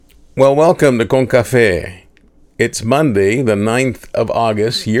Well, welcome to Con Café. It's Monday, the 9th of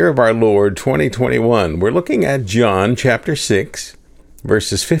August, year of our Lord, 2021. We're looking at John chapter 6,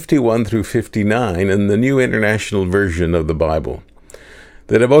 verses 51 through 59 in the New International Version of the Bible.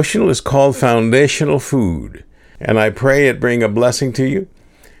 The devotional is called Foundational Food, and I pray it bring a blessing to you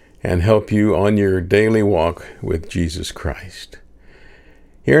and help you on your daily walk with Jesus Christ.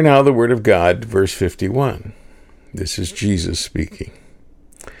 Hear now the Word of God, verse 51. This is Jesus speaking.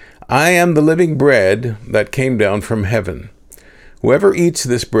 I am the living bread that came down from heaven. Whoever eats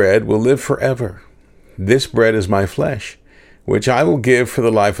this bread will live forever. This bread is my flesh, which I will give for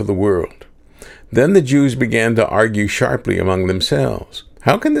the life of the world. Then the Jews began to argue sharply among themselves.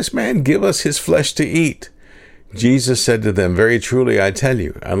 How can this man give us his flesh to eat? Jesus said to them, Very truly I tell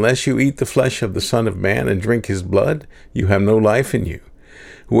you, unless you eat the flesh of the Son of Man and drink his blood, you have no life in you.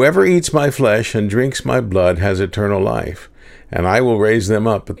 Whoever eats my flesh and drinks my blood has eternal life, and I will raise them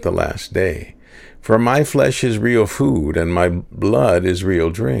up at the last day. For my flesh is real food, and my blood is real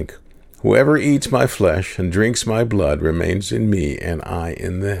drink. Whoever eats my flesh and drinks my blood remains in me, and I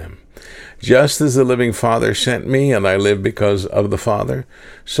in them. Just as the living Father sent me, and I live because of the Father,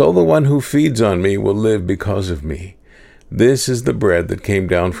 so the one who feeds on me will live because of me. This is the bread that came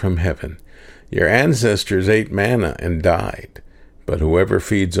down from heaven. Your ancestors ate manna and died, but whoever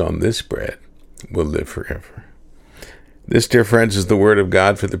feeds on this bread will live forever. This, dear friends, is the word of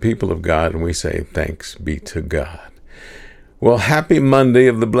God for the people of God, and we say thanks be to God. Well, happy Monday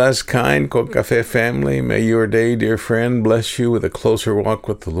of the blessed kind, Con Café family. May your day, dear friend, bless you with a closer walk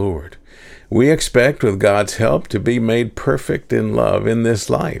with the Lord. We expect, with God's help, to be made perfect in love in this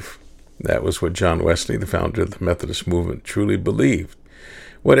life. That was what John Wesley, the founder of the Methodist movement, truly believed.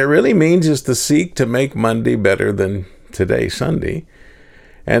 What it really means is to seek to make Monday better than today, Sunday,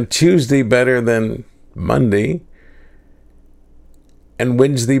 and Tuesday better than Monday, and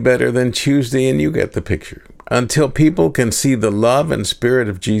Wednesday better than Tuesday, and you get the picture. Until people can see the love and spirit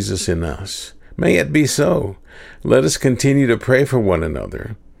of Jesus in us. May it be so. Let us continue to pray for one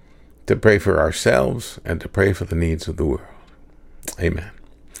another, to pray for ourselves, and to pray for the needs of the world. Amen.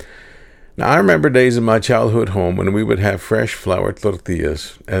 Now, I remember days in my childhood home when we would have fresh flour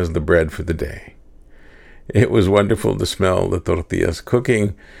tortillas as the bread for the day. It was wonderful to smell the tortillas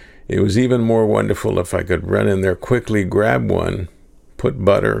cooking. It was even more wonderful if I could run in there quickly, grab one, put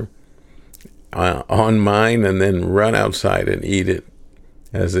butter on mine, and then run outside and eat it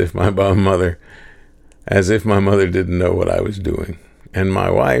as if my mother didn't know what I was doing. And my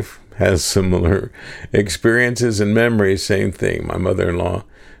wife has similar experiences and memories, same thing. My mother-in-law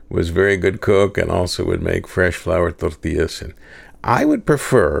was a very good cook and also would make fresh flour tortillas. And I would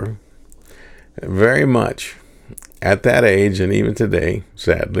prefer very much at that age, and even today,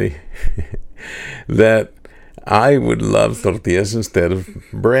 sadly, that I would love tortillas instead of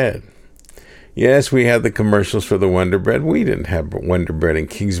bread. Yes, we had the commercials for the Wonder Bread. We didn't have Wonder Bread in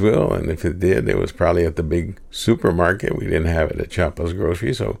Kingsville, and if it did, it was probably at the big supermarket. We didn't have it at Chapa's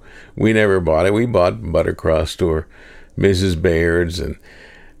Grocery, so we never bought it. We bought Buttercrust or Mrs. Baird's, and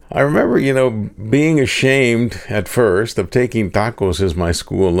I remember, being ashamed at first of taking tacos as my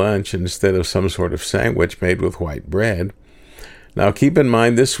school lunch instead of some sort of sandwich made with white bread. Now, keep in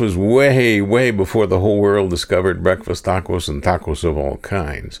mind, this was way, way before the whole world discovered breakfast tacos and tacos of all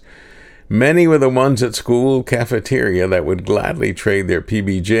kinds. Many were the ones at school cafeteria that would gladly trade their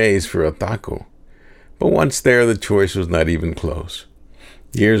PBJs for a taco. But once there, the choice was not even close.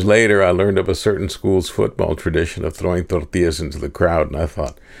 Years later, I learned of a certain school's football tradition of throwing tortillas into the crowd, and I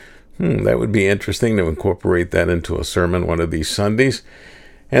thought, that would be interesting to incorporate that into a sermon one of these Sundays.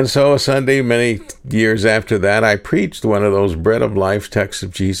 And so a Sunday, many years after that, I preached one of those bread of life texts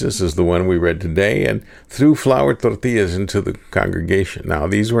of Jesus as the one we read today, and threw flour tortillas into the congregation. Now,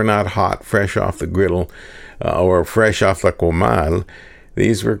 these were not hot, fresh off the griddle, or fresh off the comal.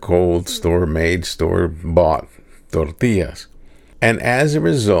 These were cold, store-made, store-bought tortillas. And as a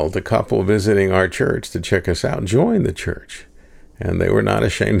result, a couple visiting our church to check us out joined the church. And they were not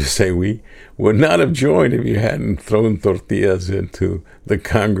ashamed to say, we would not have joined if you hadn't thrown tortillas into the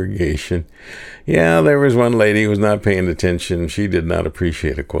congregation. Yeah, there was one lady who was not paying attention. She did not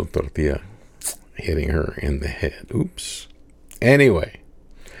appreciate a cold tortilla hitting her in the head. Oops. Anyway,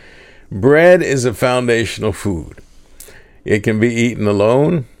 bread is a foundational food. It can be eaten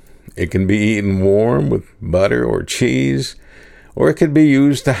alone. It can be eaten warm with butter or cheese. Or it could be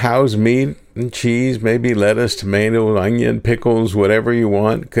used to house meat and cheese, maybe lettuce, tomato, onion, pickles, whatever you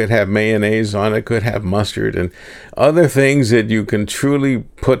want. Could have mayonnaise on it, could have mustard, and other things that you can truly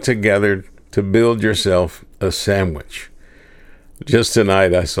put together to build yourself a sandwich. Just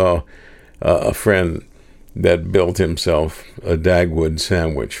tonight I saw a friend that built himself a Dagwood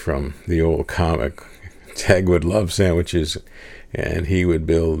sandwich from the old comic. Dagwood loved sandwiches, and he would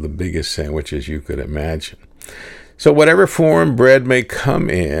build the biggest sandwiches you could imagine. So whatever form bread may come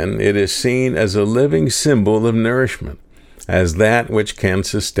in, it is seen as a living symbol of nourishment, as that which can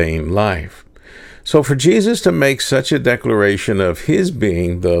sustain life. So for Jesus to make such a declaration of his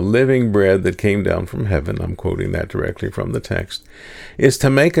being the living bread that came down from heaven, I'm quoting that directly from the text, is to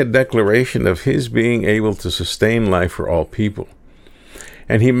make a declaration of his being able to sustain life for all people.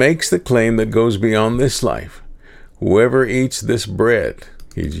 And he makes the claim that goes beyond this life. Whoever eats this bread,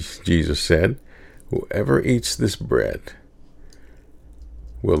 Jesus said, whoever eats this bread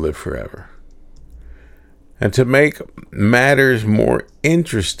will live forever. And to make matters more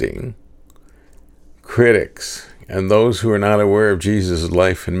interesting, critics and those who are not aware of Jesus'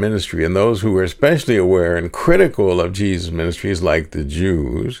 life and ministry, and those who are especially aware and critical of Jesus' ministries, like the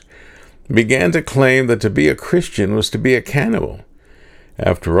Jews, began to claim that to be a Christian was to be a cannibal.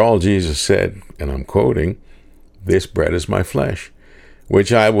 After all, Jesus said, and I'm quoting, "This bread is my flesh,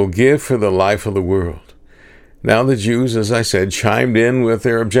 which I will give for the life of the world." Now the Jews, as I said, chimed in with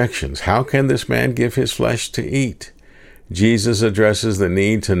their objections. How can this man give his flesh to eat? Jesus addresses the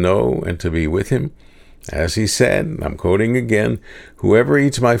need to know and to be with him. As he said, I'm quoting again, "Whoever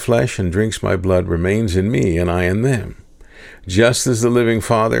eats my flesh and drinks my blood remains in me, and I in them. Just as the living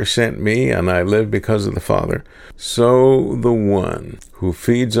Father sent me, and I live because of the Father, so the one who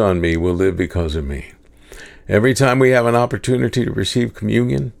feeds on me will live because of me." Every time we have an opportunity to receive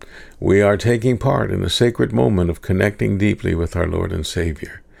communion, we are taking part in a sacred moment of connecting deeply with our Lord and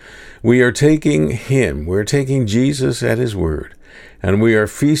Savior. We are taking him, we're taking Jesus at his word, and we are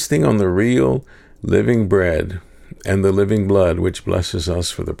feasting on the real living bread and the living blood, which blesses us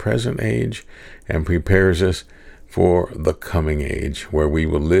for the present age and prepares us for the coming age, where we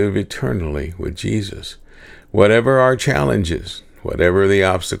will live eternally with Jesus. Whatever our challenges, whatever the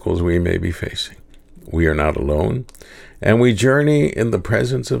obstacles we may be facing, we are not alone, and we journey in the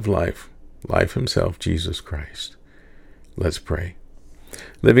presence of life himself, Jesus Christ. Let's pray.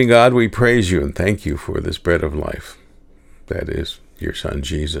 Living God, we praise you and thank you for this bread of life, that is your Son,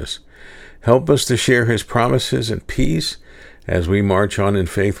 Jesus. Help us to share his promises and peace as we march on in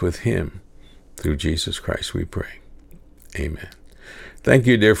faith with him. Through Jesus Christ we pray. Amen. Thank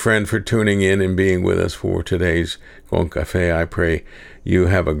you, dear friend, for tuning in and being with us for today's Con Café. I pray you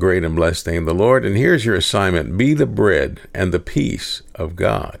have a great and blessed day in the Lord. And here's your assignment. Be the bread and the peace of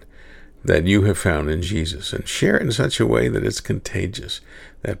God that you have found in Jesus, and share it in such a way that it's contagious,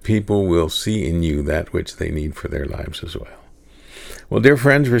 that people will see in you that which they need for their lives as well. Well, dear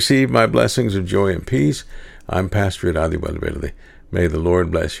friends, receive my blessings of joy and peace. I'm Pastor Adi Valverde. May the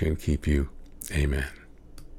Lord bless you and keep you. Amen.